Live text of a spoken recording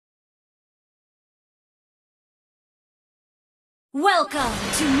Welcome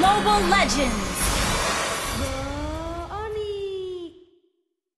to Mobile Legends!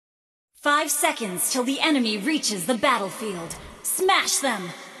 5 seconds till the enemy reaches the battlefield. Smash them!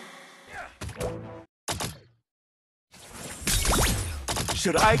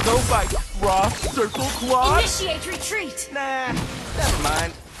 Should I go by cross circle Claude? Initiate retreat! Nah, never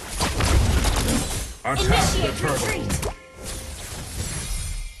mind. Attack Initiate the turtle. retreat!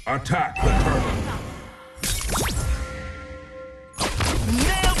 Attack the turtle.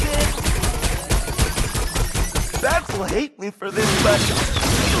 Nailed it! That's will hate me for this, but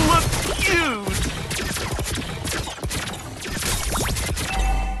you look huge!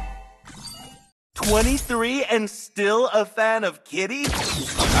 "23 and still a fan of kitties?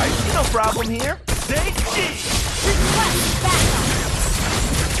 I see no problem here. Say cheese! Request backup!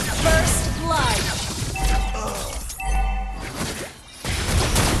 First blood!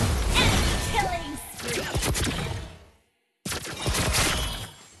 Enemy killing spree!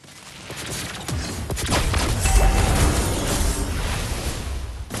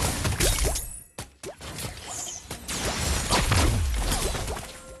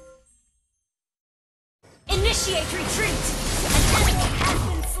 Initiate retreat! An enemy has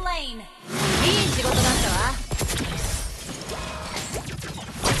been slain! いい仕事だったわ。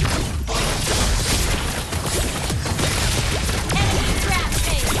Enemy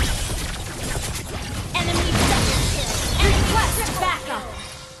rampage! Enemy double kill! Request backup!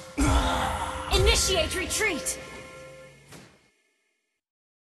 Initiate retreat!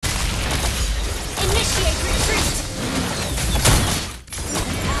 Initiate retreat!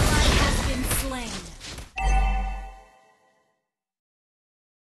 An ally has been slain.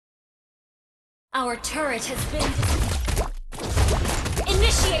 Our turret has been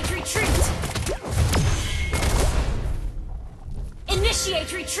Initiate retreat!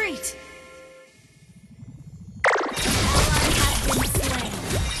 Initiate retreat! Ally has been slain.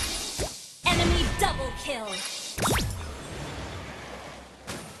 Enemy double kill.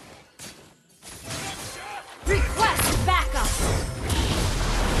 Request backup!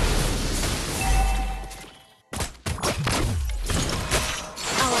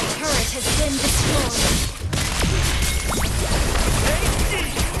 Our turret has been destroyed.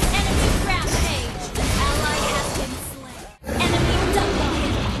 Enemy rampage! Ally has been slain. Enemy double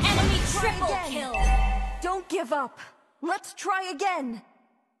kill! Enemy triple kill! Don't give up. Let's try again.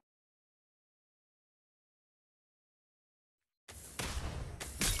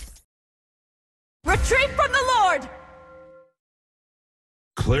 Retreat from the Lord!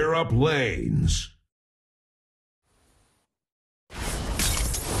 Clear up lanes.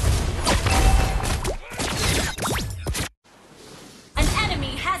 An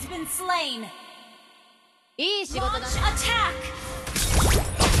enemy has been slain. Launch attack!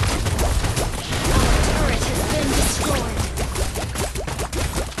 Our turret has been destroyed.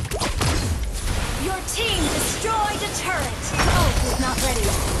 Your team destroyed a turret. Ult is not ready.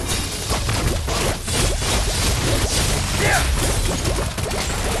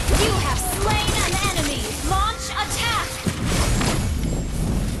 You have slain an enemy. Launch attack!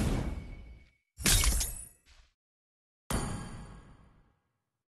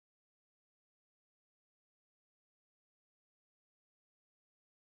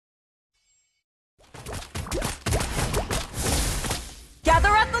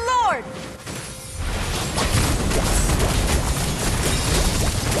 Gather at the Lord!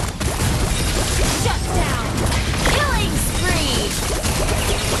 Shut down! Killing spree!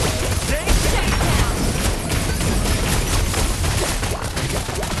 Shut down!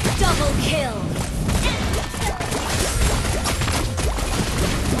 Double kill!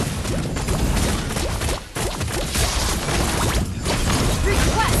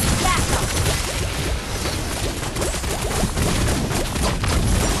 Request backup!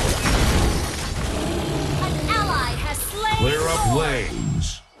 An ally has slain Clear up more.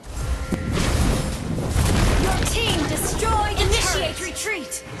 lanes. Your team destroyed. Initiate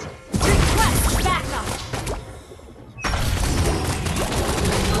retreat. Request backup.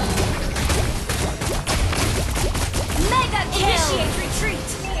 Mega kill. Initiate retreat.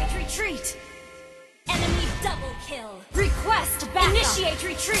 Initiate retreat. Enemy double kill. Request backup. Initiate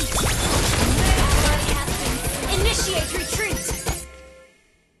retreat. Initiate retreat.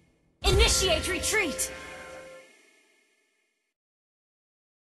 Initiate retreat.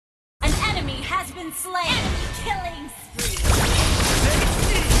 An enemy has been slain.